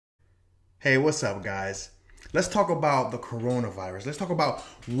Hey, what's up, guys? Let's talk about the coronavirus. Let's talk about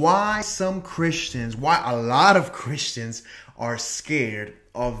why why a lot of Christians are scared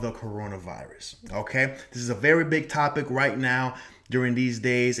of the coronavirus. Okay? This is a very big topic right now during these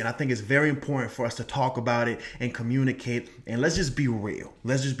days, and I think it's very important for us to talk about it and communicate. And let's just be real.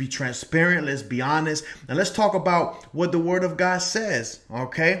 Let's just be transparent. Let's be honest. And let's talk about what the Word of God says.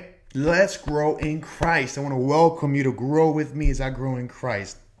 Okay? Let's grow in Christ. I want to welcome you to grow with me as I grow in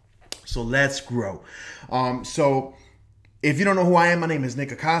Christ. So let's grow. So if you don't know who I am, my name is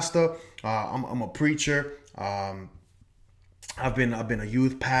Nick Acosta. I'm a preacher. I've been a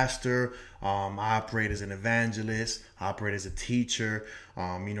youth pastor. I operate as an evangelist. I operate as a teacher.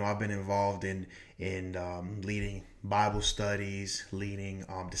 I've been involved in leading Bible studies, leading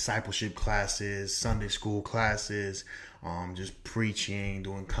discipleship classes, Sunday school classes, just preaching,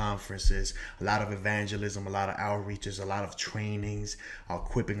 doing conferences, a lot of evangelism, a lot of outreaches, a lot of trainings,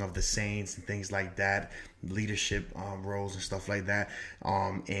 equipping of the saints and things like that, leadership roles and stuff like that.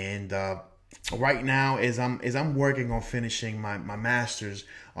 Right now, as I'm working on finishing my master's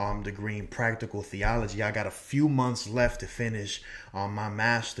degree in practical theology, I got a few months left to finish my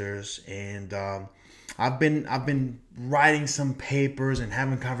master's, and I've been writing some papers and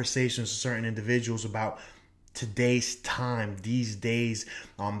having conversations with certain individuals about today's time, these days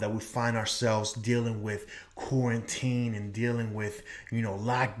that we find ourselves dealing with quarantine and dealing with,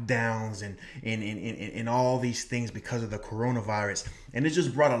 lockdowns and all these things because of the coronavirus. And it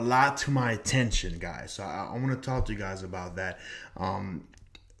just brought a lot to my attention, guys. So I want to talk to you guys about that.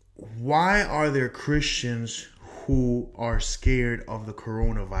 Why are there Christians who are scared of the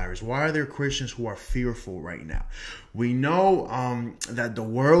coronavirus? Why are there Christians who are fearful right now? We know that the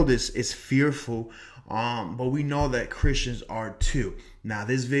world is fearful, but we know that Christians are too. Now,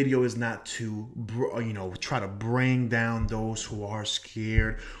 this video is not to, try to bring down those who are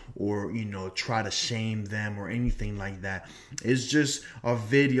scared or, try to shame them or anything like that. It's just a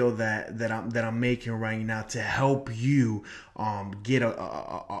video that I'm making right now to help you get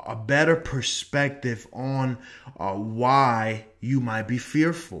a better perspective on why you might be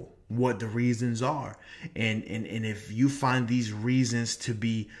fearful, what the reasons are. And if you find these reasons to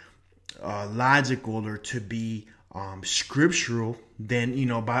be logical or to be scriptural,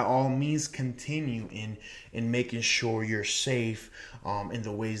 then by all means continue in making sure you're safe in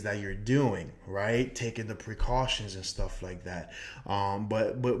the ways that you're doing, right? Taking the precautions and stuff like that.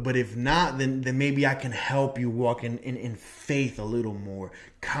 But if not, then maybe I can help you walk in faith a little more,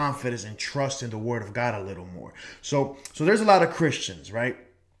 confidence and trust in the Word of God a little more. So there's a lot of Christians, right,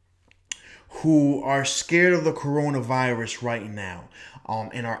 who are scared of the coronavirus right now,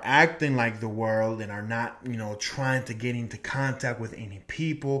 and are acting like the world and are not, trying to get into contact with any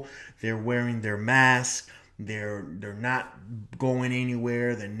people. They're wearing their masks. They're not going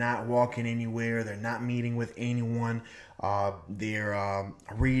anywhere. They're not walking anywhere. They're not meeting with anyone. They're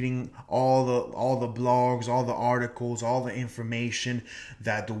reading all the blogs, all the articles, all the information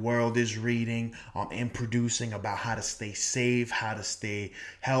that the world is reading and producing about how to stay safe, how to stay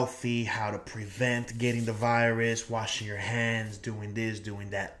healthy, how to prevent getting the virus, washing your hands, doing this, doing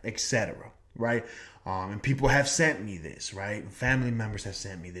that, etc. Right? And people have sent me this, right? Family members have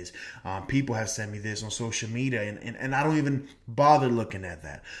sent me this. People have sent me this on social media, and I don't even bother looking at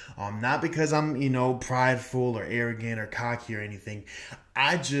that. Not because I'm, prideful or arrogant or cocky or anything.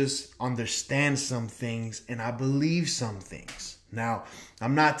 I just understand some things and I believe some things. Now,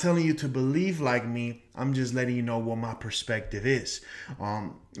 I'm not telling you to believe like me. I'm just letting you know what my perspective is.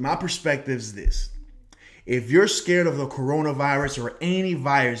 My perspective is this. If you're scared of the coronavirus or any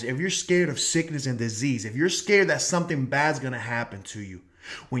virus, if you're scared of sickness and disease, if you're scared that something bad's going to happen to you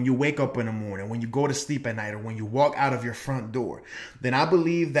when you wake up in the morning, when you go to sleep at night, or when you walk out of your front door, then I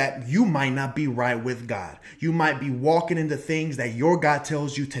believe that you might not be right with God. You might be walking into things that your God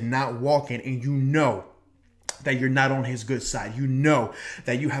tells you to not walk in, and you know that you're not on his good side. You know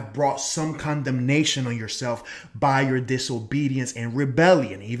that you have brought some condemnation on yourself by your disobedience and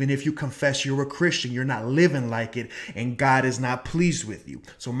rebellion. Even if you confess you're a Christian, you're not living like it, and God is not pleased with you.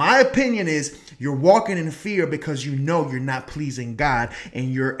 So my opinion is you're walking in fear because you know you're not pleasing God,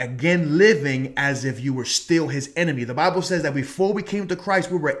 and you're again living as if you were still his enemy. The Bible says that before we came to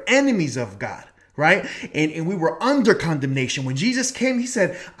Christ, we were enemies of God. Right? And we were under condemnation. When Jesus came, he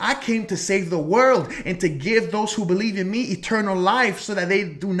said, I came to save the world and to give those who believe in me eternal life so that they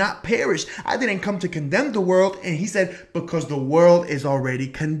do not perish. I didn't come to condemn the world. And he said, because the world is already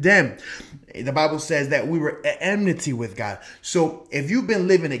condemned. The Bible says that we were at enmity with God. So if you've been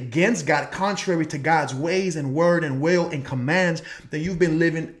living against God, contrary to God's ways and word and will and commands, then you've been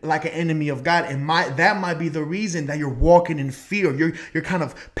living like an enemy of God. And that might be the reason that you're walking in fear. You're kind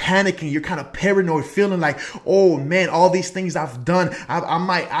of panicking. You're kind of paranoid, feeling like, oh man, all these things I've done. I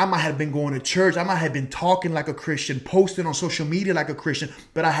might have been going to church. I might have been talking like a Christian, posting on social media like a Christian,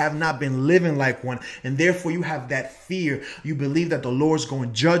 but I have not been living like one. And therefore you have that fear. You believe that the Lord's going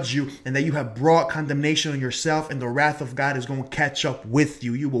to judge you and that you have brought condemnation on yourself, and the wrath of God is going to catch up with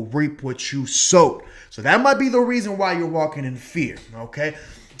you. You will reap what you sowed. So that might be the reason why you're walking in fear. Okay.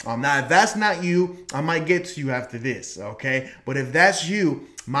 Now, if that's not you, I might get to you after this. Okay. But if that's you,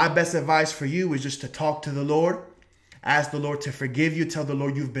 my best advice for you is just to talk to the Lord. Ask the Lord to forgive you. Tell the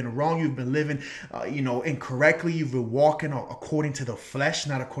Lord you've been wrong. You've been living, incorrectly. You've been walking according to the flesh,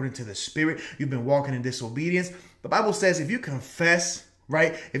 not according to the spirit. You've been walking in disobedience. The Bible says if you confess,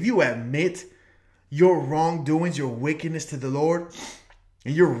 right, if you admit your wrongdoings, your wickedness to the Lord,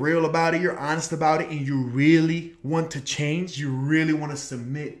 and you're real about it, you're honest about it, and you really want to change, you really want to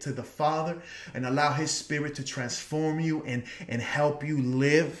submit to the Father and allow His Spirit to transform you and help you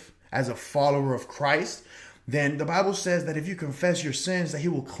live as a follower of Christ, then the Bible says that if you confess your sins, that He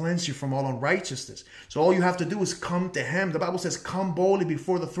will cleanse you from all unrighteousness. So all you have to do is come to Him. The Bible says, come boldly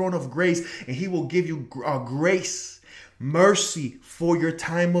before the throne of grace, and He will give you grace, mercy for your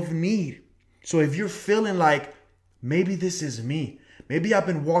time of need. So if you're feeling like, maybe this is me, maybe I've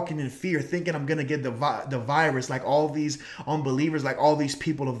been walking in fear, thinking I'm going to get the virus like all these unbelievers, like all these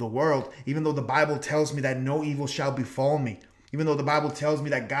people of the world, even though the Bible tells me that no evil shall befall me. Even though the Bible tells me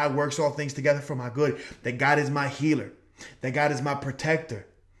that God works all things together for my good, that God is my healer, that God is my protector,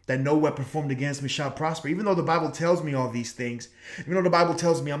 that no weapon formed against me shall prosper. Even though the Bible tells me all these things, even though the Bible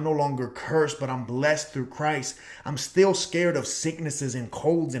tells me I'm no longer cursed, but I'm blessed through Christ, I'm still scared of sicknesses and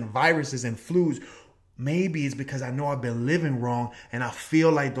colds and viruses and flus. Maybe it's because I know I've been living wrong and I feel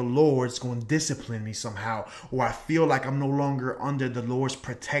like the Lord's going to discipline me somehow, or I feel like I'm no longer under the Lord's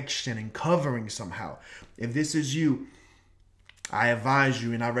protection and covering somehow. If this is you, I advise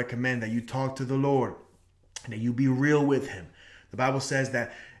you and I recommend that you talk to the Lord and that you be real with Him. The Bible says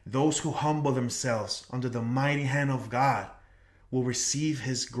that those who humble themselves under the mighty hand of God will receive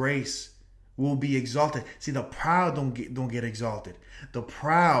His grace, will be exalted. See, the proud don't get exalted. The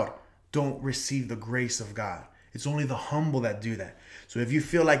proud don't receive the grace of God. It's only the humble that do that. So if you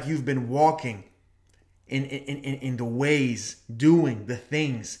feel like you've been walking in the ways, doing the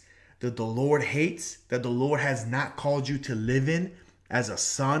things that the Lord hates, that the Lord has not called you to live in as a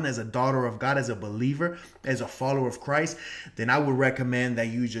son, as a daughter of God, as a believer, as a follower of Christ, then I would recommend that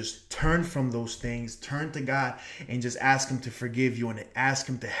you just turn from those things, turn to God and just ask Him to forgive you and ask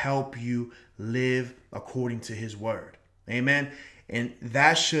Him to help you live according to His word. Amen. And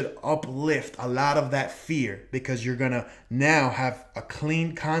that should uplift a lot of that fear, because you're going to now have a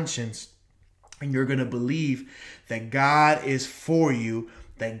clean conscience and you're going to believe that God is for you,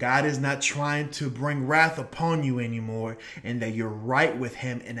 that God is not trying to bring wrath upon you anymore, and that you're right with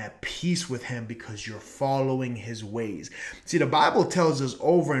Him and at peace with Him because you're following His ways. See, the Bible tells us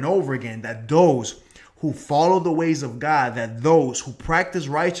over and over again that those who follow the ways of God, that those who practice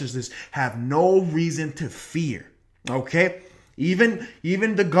righteousness have no reason to fear. Okay? Even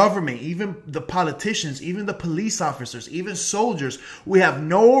the government, even the politicians, even the police officers, even soldiers, we have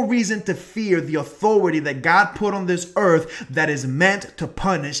no reason to fear the authority that God put on this earth that is meant to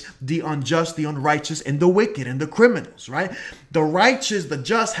punish the unjust, the unrighteous, and the wicked, and the criminals, right? The righteous, the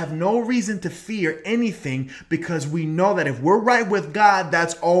just have no reason to fear anything, because we know that if we're right with God,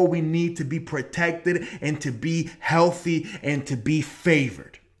 that's all we need to be protected and to be healthy and to be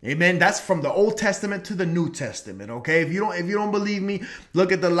favored. Amen. That's from the Old Testament to the New Testament. Okay. If you don't believe me,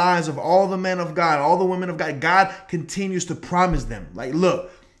 look at the lives of all the men of God, all the women of God. God continues to promise them. Like, look,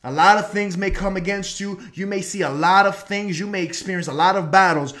 a lot of things may come against you. You may see a lot of things. You may experience a lot of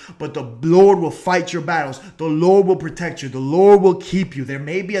battles, but the Lord will fight your battles. The Lord will protect you. The Lord will keep you. There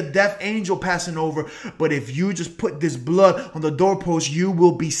may be a death angel passing over, but if you just put this blood on the doorpost, you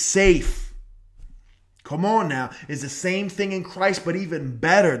will be safe. Come on now. It's the same thing in Christ, but even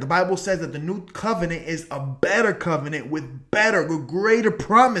better. The Bible says that the new covenant is a better covenant with greater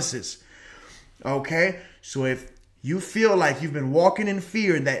promises. Okay? So if you feel like you've been walking in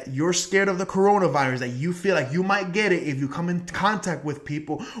fear and that you're scared of the coronavirus, that you feel like you might get it if you come in contact with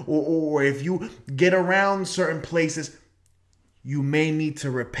people, or if you get around certain places, you may need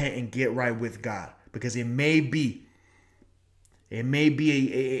to repent and get right with God, because it may be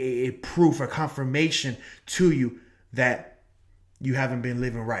a proof or confirmation to you that you haven't been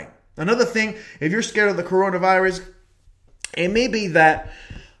living right. Another thing, if you're scared of the coronavirus, it may be that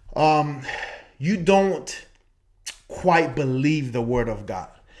you don't quite believe the word of God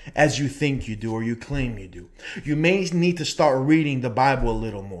as you think you do or you claim you do. You may need to start reading the Bible a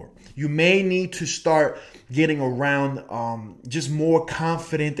little more. You may need to start getting around just more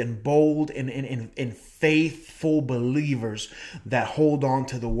confident and bold and faithful believers that hold on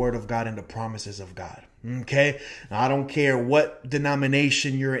to the word of God and the promises of God. Okay, now, I don't care what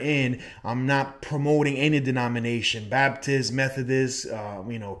denomination you're in. I'm not promoting any denomination, Baptist, Methodist,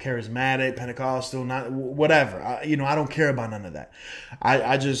 Charismatic, Pentecostal, not whatever. I don't care about none of that.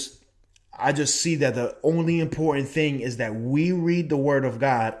 I just see that the only important thing is that we read the word of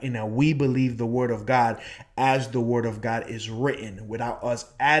God and that we believe the word of God as the word of God is written, without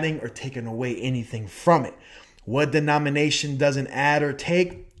us adding or taking away anything from it. What denomination doesn't add or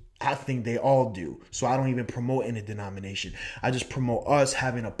take? I think they all do. So I don't even promote any denomination. I just promote us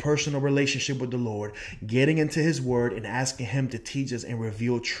having a personal relationship with the Lord, getting into his word and asking him to teach us and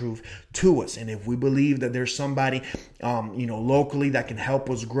reveal truth to us. And if we believe that there's somebody, locally that can help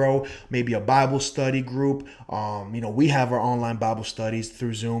us grow, maybe a Bible study group. We have our online Bible studies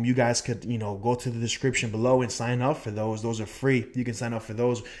through Zoom. You guys could, go to the description below and sign up for those. Those are free. You can sign up for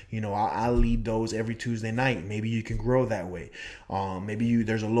those. I lead those every Tuesday night. Maybe you can grow that way.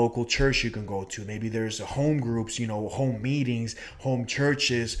 There's a local church you can go to. Maybe there's home groups, home meetings, home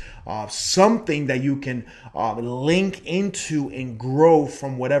churches, something that you can link into and grow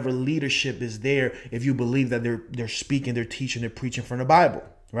from whatever leadership is there. If you believe that they're speaking, they're teaching, they're preaching from the Bible,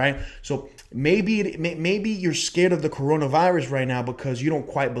 right? So maybe you're scared of the coronavirus right now because you don't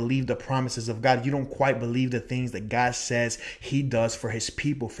quite believe the promises of God. You don't quite believe the things that God says he does for his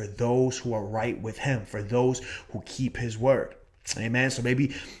people, for those who are right with him, for those who keep his word. Amen. So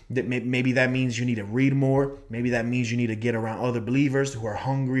maybe that means you need to read more. Maybe that means you need to get around other believers who are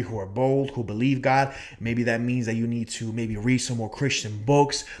hungry, who are bold, who believe God. Maybe that means that you need to maybe read some more Christian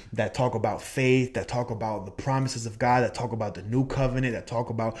books that talk about faith, that talk about the promises of God, that talk about the new covenant, that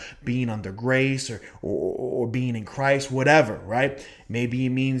talk about being under grace or being in Christ, whatever, right? Maybe it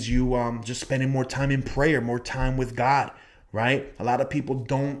means you just spending more time in prayer, more time with God. Right? A lot of people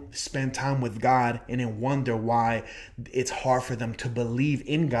don't spend time with God and then wonder why it's hard for them to believe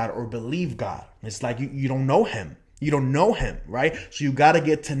in God or believe God. It's like you don't know him. You don't know him, right? So you got to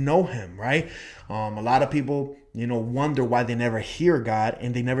get to know him, right? A lot of people, wonder why they never hear God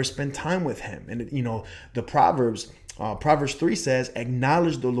and they never spend time with him. And, the Proverbs 3 says,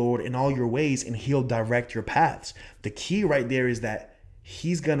 acknowledge the Lord in all your ways and he'll direct your paths. The key right there is that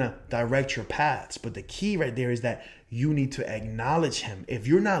he's going to direct your paths. But the key right there is that you need to acknowledge him. If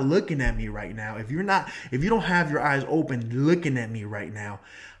you're not looking at me right now, if you don't have your eyes open looking at me right now,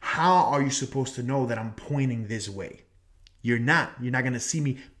 how are you supposed to know that I'm pointing this way? You're not going to see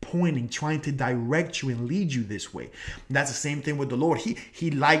me pointing, trying to direct you and lead you this way. And that's the same thing with the Lord.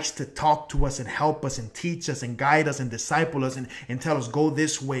 He likes to talk to us and help us and teach us and guide us and disciple us and tell us go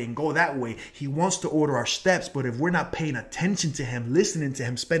this way and go that way. He wants to order our steps, but if we're not paying attention to him, listening to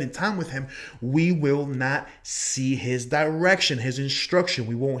him, spending time with him, we will not see his direction, his instruction.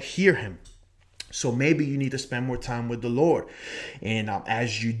 We won't hear him. So maybe you need to spend more time with the Lord. And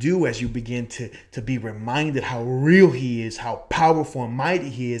as you begin to be reminded how real he is, how powerful and mighty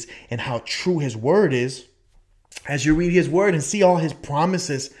he is, and how true his word is, as you read his word and see all his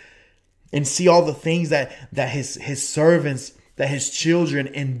promises and see all the things that his servants, that his children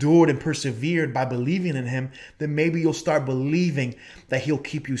endured and persevered by believing in him, then maybe you'll start believing that he'll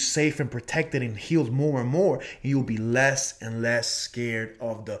keep you safe and protected and healed more and more. And you'll be less and less scared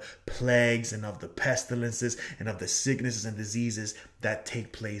of the plagues and of the pestilences and of the sicknesses and diseases that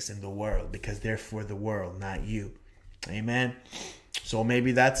take place in the world, because they're for the world, not you. Amen. So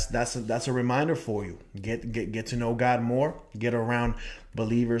maybe that's a reminder for you. Get to know God more. Get around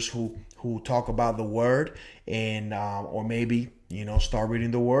believers who talk about the word, and or maybe start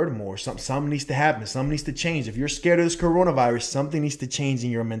reading the word more. Something needs to happen. Something needs to change. If you're scared of this coronavirus, something needs to change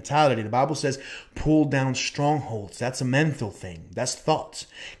in your mentality. The Bible says, pull down strongholds. That's a mental thing. That's thoughts.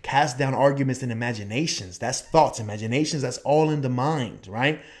 Cast down arguments and imaginations. That's thoughts, imaginations. That's all in the mind,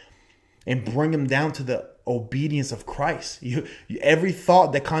 right? And bring them down to the obedience of Christ. Every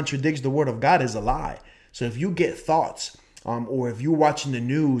thought that contradicts the word of God is a lie. So if you get thoughts, or if you're watching the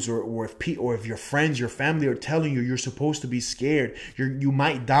news, or if your friends, your family are telling you're supposed to be scared, you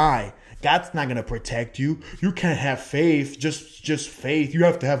might die, God's not going to protect you. You can't have faith, just faith. You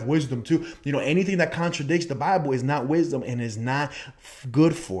have to have wisdom too. Anything that contradicts the Bible is not wisdom and is not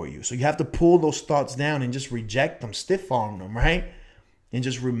good for you. So you have to pull those thoughts down and just reject them, stiff arm them, right? And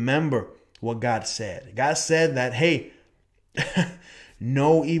just remember what God said. God said that, hey,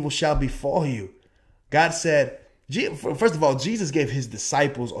 no evil shall befall you. God said, First of all, Jesus gave his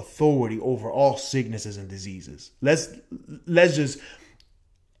disciples authority over all sicknesses and diseases. Let's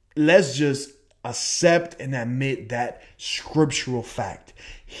just accept and admit that scriptural fact.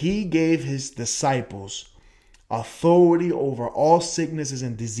 He gave his disciples authority over all sicknesses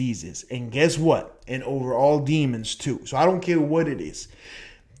and diseases. And guess what? And over all demons too. So I don't care what it is.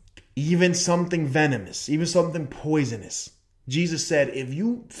 Even something venomous, even something poisonous. Jesus said, if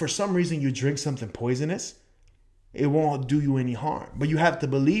you, for some reason, you drink something poisonous, it won't do you any harm. But you have to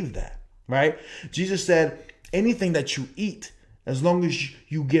believe that, right? Jesus said, anything that you eat, as long as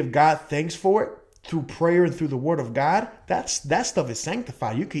you give God thanks for it, through prayer and through the word of God, that stuff is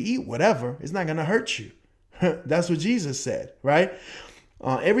sanctified. You can eat whatever. It's not going to hurt you. That's what Jesus said, right?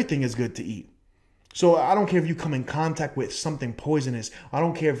 Everything is good to eat. So I don't care if you come in contact with something poisonous. I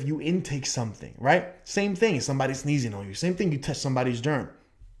don't care if you intake something, right? Same thing. Somebody sneezing on you. Same thing. You touch somebody's germ.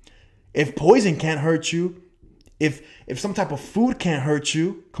 If poison can't hurt you, if some type of food can't hurt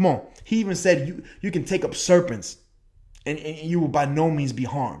you, come on. He even said you can take up serpents and you will by no means be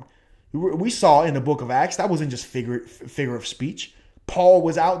harmed. We saw in the book of Acts, that wasn't just figure of speech. Paul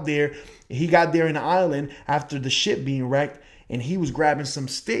was out there. He got there in the island after the ship being wrecked, and he was grabbing some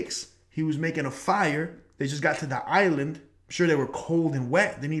sticks. He was making a fire. They just got to the island. I'm sure they were cold and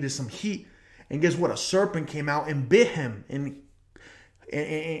wet. They needed some heat. And guess what? A serpent came out and bit him, and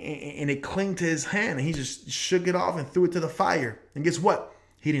it clinged to his hand, and he just shook it off and threw it to the fire. And guess what?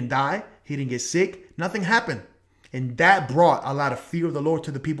 He didn't die. He didn't get sick. Nothing happened. And that brought a lot of fear of the Lord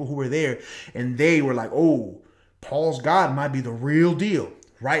to the people who were there. And they were like, oh, Paul's God might be the real deal,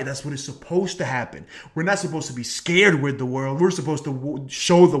 right? That's what is supposed to happen. We're not supposed to be scared with the world. We're supposed to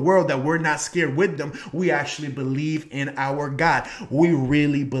show the world that we're not scared with them. We actually believe in our God. We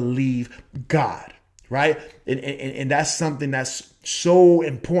really believe God, right? And that's something that's so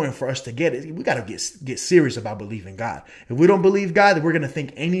important for us to get. We got to get serious about believing God. If we don't believe God, then we're going to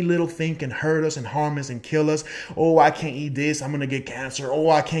think any little thing can hurt us and harm us and kill us. Oh, I can't eat this. I'm going to get cancer.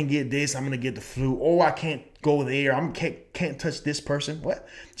 Oh, I can't get this. I'm going to get the flu. Oh, I can't go there. I can't touch this person. What?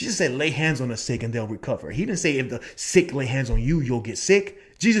 Jesus said, lay hands on the sick and they'll recover. He didn't say if the sick lay hands on you, you'll get sick.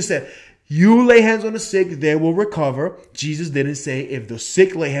 Jesus said, you lay hands on the sick, they will recover. Jesus didn't say if the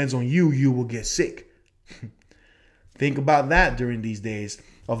sick lay hands on you, you will get sick. Think about that during these days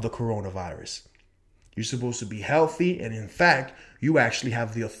of the coronavirus. You're supposed to be healthy. And in fact, you actually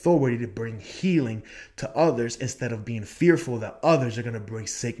have the authority to bring healing to others instead of being fearful that others are going to bring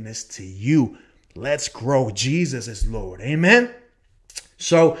sickness to you. Let's grow. Jesus is Lord. Amen.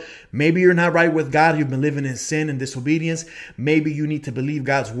 So maybe you're not right with God. You've been living in sin and disobedience. Maybe you need to believe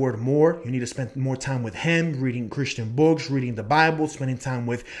God's word more. You need to spend more time with him, reading Christian books, reading the Bible, spending time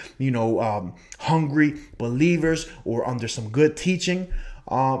with, hungry believers or under some good teaching.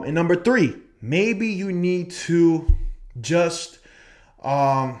 And number 3, maybe you need to just,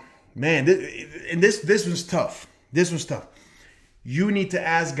 this was tough. This was tough. You need to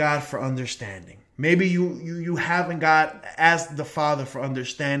ask God for understanding. Maybe you haven't asked the Father for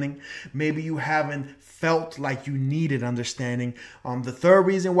understanding. Maybe you haven't felt like you needed understanding. The third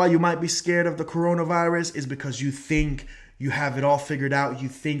reason why you might be scared of the coronavirus is because you think you have it all figured out. You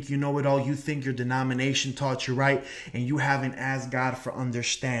think you know it all. You think your denomination taught you right, and you haven't asked God for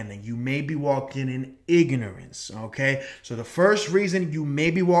understanding. You may be walking in ignorance, okay? So the first reason you may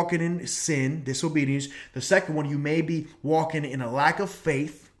be walking in sin, disobedience. The second one, you may be walking in a lack of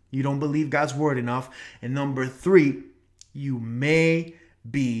faith. You don't believe God's word enough. And number 3, you may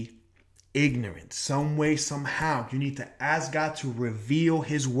be ignorant. Some way, somehow, you need to ask God to reveal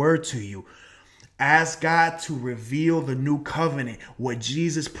his word to you. Ask God to reveal the new covenant, what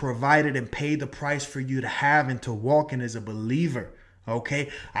Jesus provided and paid the price for you to have and to walk in as a believer. Okay,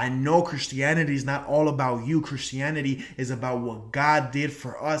 I know Christianity is not all about you. Christianity is about what God did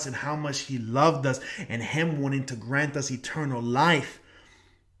for us and how much he loved us and him wanting to grant us eternal life.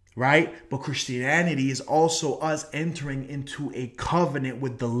 Right? But Christianity is also us entering into a covenant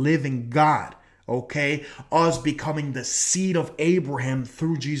with the living God. Okay? Us becoming the seed of Abraham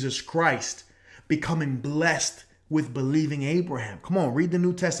through Jesus Christ. Becoming blessed with believing Abraham. Come on, read the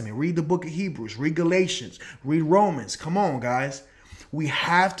New Testament. Read the book of Hebrews. Read Galatians. Read Romans. Come on, guys. We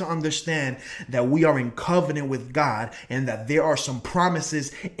have to understand that we are in covenant with God and that there are some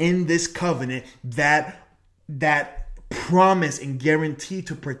promises in this covenant that promise and guarantee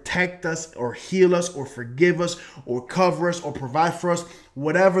to protect us or heal us or forgive us or cover us or provide for us,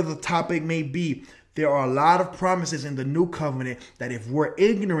 whatever the topic may be. There are a lot of promises in the new covenant that if we're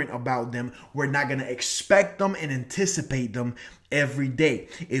ignorant about them, we're not going to expect them and anticipate them every day.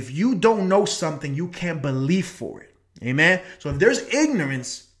 If you don't know something, you can't believe for it. Amen. So if there's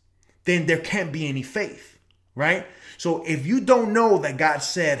ignorance, then there can't be any faith. right? So if you don't know that God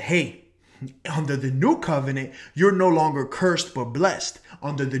said, hey, under the new covenant, you're no longer cursed but blessed.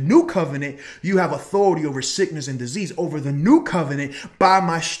 Under the new covenant, you have authority over sickness and disease. Over the new covenant, by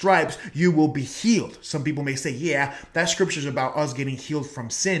my stripes, you will be healed. Some people may say, yeah, that scripture is about us getting healed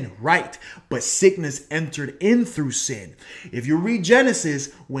from sin. Right. But sickness entered in through sin. If you read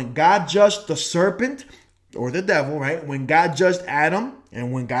Genesis, when God judged the serpent or the devil, right? When God judged Adam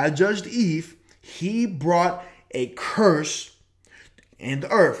and when God judged Eve, he brought a curse in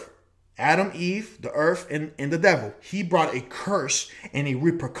the earth. Adam, Eve, the earth, and the devil. He brought a curse and a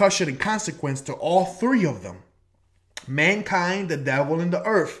repercussion and consequence to all three of them. Mankind, the devil, and the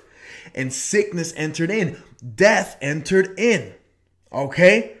earth. And sickness entered in. Death entered in.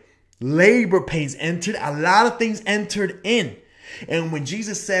 Okay? Labor pains entered. A lot of things entered in. And when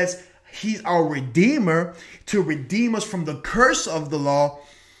Jesus says he's our redeemer to redeem us from the curse of the law,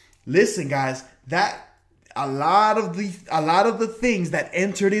 listen, guys, that a lot of the things that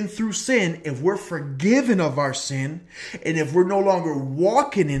entered in through sin, if we're forgiven of our sin, and if we're no longer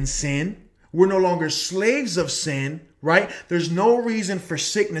walking in sin, we're no longer slaves of sin, right? There's no reason for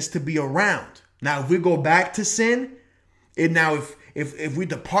sickness to be around. Now, if we go back to sin, and now if we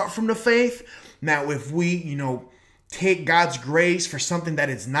depart from the faith, now if we, take God's grace for something that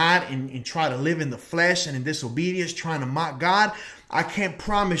it's not and try to live in the flesh and in disobedience, trying to mock God, I can't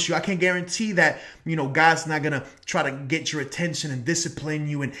promise you, I can't guarantee that, God's not going to try to get your attention and discipline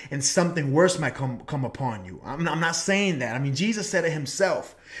you and something worse might come upon you. I'm not saying that. I mean, Jesus said it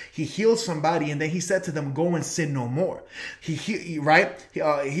himself. He healed somebody and then he said to them, go and sin no more. He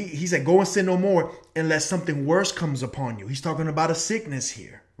said, go and sin no more unless something worse comes upon you. He's talking about a sickness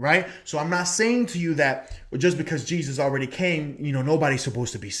here, right? So I'm not saying to you that just because Jesus already came, nobody's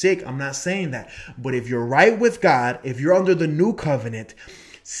supposed to be sick. I'm not saying that. But if you're right with God, if you're under the new covenant,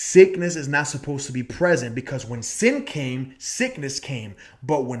 sickness is not supposed to be present, because when sin came, sickness came.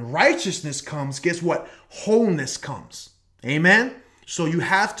 But when righteousness comes, guess what? Wholeness comes. Amen? So you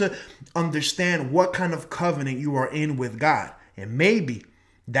have to understand what kind of covenant you are in with God. And maybe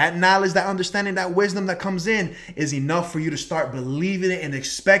that knowledge, that understanding, that wisdom that comes in is enough for you to start believing it and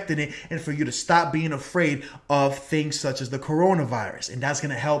expecting it, and for you to stop being afraid of things such as the coronavirus. And that's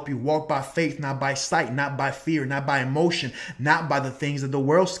going to help you walk by faith, not by sight, not by fear, not by emotion, not by the things that the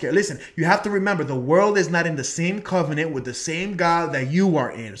world scares. Listen, you have to remember the world is not in the same covenant with the same God that you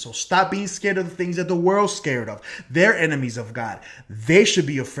are in. So stop being scared of the things that the world's scared of. They're enemies of God. They should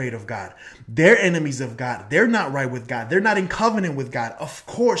be afraid of God. They're enemies of God. They're not right with God. They're not in covenant with God. Of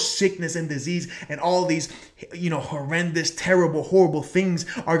course, sickness and disease and all these, horrendous, terrible, horrible things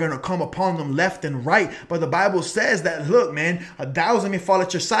are going to come upon them left and right. But the Bible says that, look, man, 1,000 may fall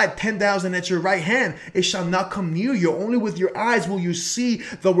at your side, 10,000 at your right hand. It shall not come near you. Only with your eyes will you see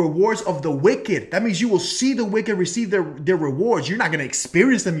the rewards of the wicked. That means you will see the wicked receive their rewards. You're not going to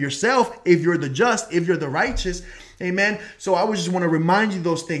experience them yourself if you're the just, if you're the righteous. Amen. So I would just want to remind you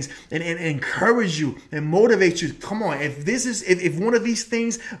those things and encourage you and motivate you. Come on. If one of these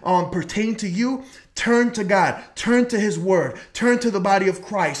things pertain to you, turn to God, turn to his word, turn to the body of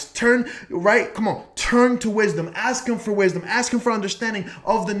Christ, turn to wisdom, ask him for wisdom, ask him for understanding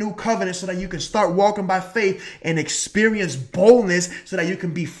of the new covenant so that you can start walking by faith and experience boldness so that you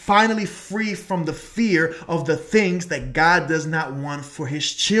can be finally free from the fear of the things that God does not want for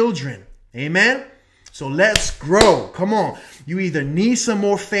his children. Amen. So let's grow. Come on. You either need some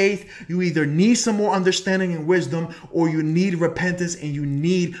more faith, you either need some more understanding and wisdom, or you need repentance and you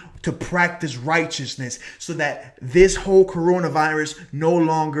need to practice righteousness so that this whole coronavirus no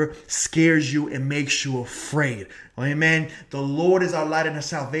longer scares you and makes you afraid. Amen. The Lord is our light and our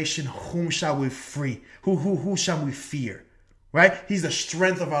salvation. Whom shall we free? Who shall we fear? Right? He's the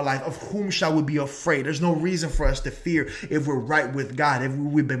strength of our life. Of whom shall we be afraid? There's no reason for us to fear if we're right with God, if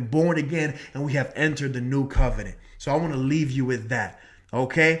we've been born again and we have entered the new covenant. So I want to leave you with that.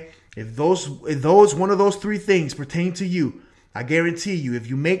 Okay? If one of those three things pertain to you, I guarantee you, if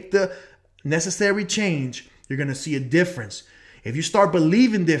you make the necessary change, you're going to see a difference. If you start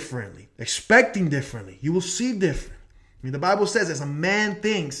believing differently, expecting differently, you will see different. I mean, the Bible says as a man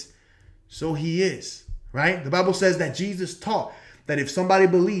thinks, so he is. Right? The Bible says that Jesus taught that if somebody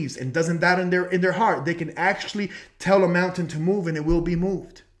believes and doesn't doubt in their heart, they can actually tell a mountain to move and it will be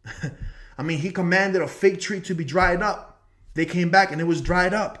moved. I mean, he commanded a fig tree to be dried up. They came back and it was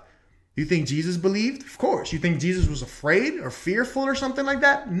dried up. You think Jesus believed? Of course. You think Jesus was afraid or fearful or something like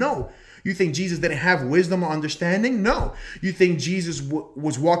that? No. You think Jesus didn't have wisdom or understanding? No. You think Jesus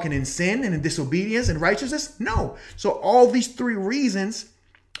was walking in sin and in disobedience and righteousness? No. So all these three reasons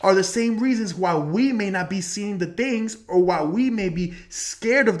are the same reasons why we may not be seeing the things, or why we may be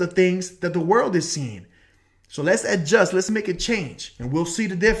scared of the things that the world is seeing. So let's adjust. Let's make a change, and we'll see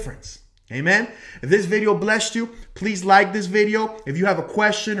the difference. Amen. If this video blessed you, please like this video. If you have a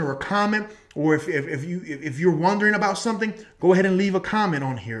question or a comment, or if you're wondering about something, go ahead and leave a comment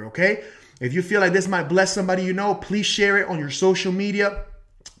on here, okay? If you feel like this might bless somebody you know, please share it on your social media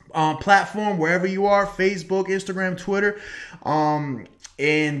platform, wherever you are, Facebook, Instagram, Twitter.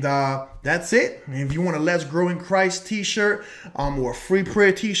 That's it. And if you want a Let's Grow in Christ t-shirt or a free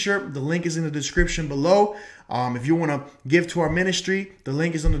prayer t-shirt, the link is in the description below. If you want to give to our ministry, the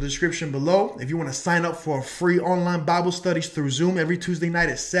link is in the description below. If you want to sign up for a free online Bible studies through Zoom every Tuesday night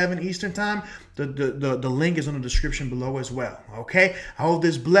at 7 Eastern time, the link is in the description below as well. Okay? I hope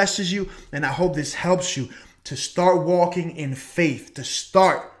this blesses you, and I hope this helps you to start walking in faith, to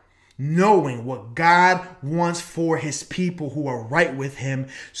start knowing what God wants for his people who are right with him,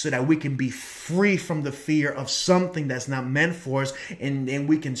 so that we can be free from the fear of something that's not meant for us, and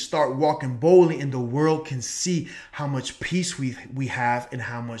we can start walking boldly, and the world can see how much peace we have and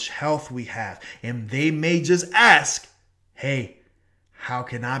how much health we have. And they may just ask, hey, how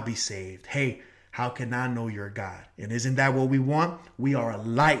can I be saved? Hey, how can I know your God? And isn't that what we want? We are a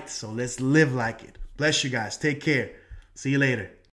light, so let's live like it. Bless you guys. Take care. See you later.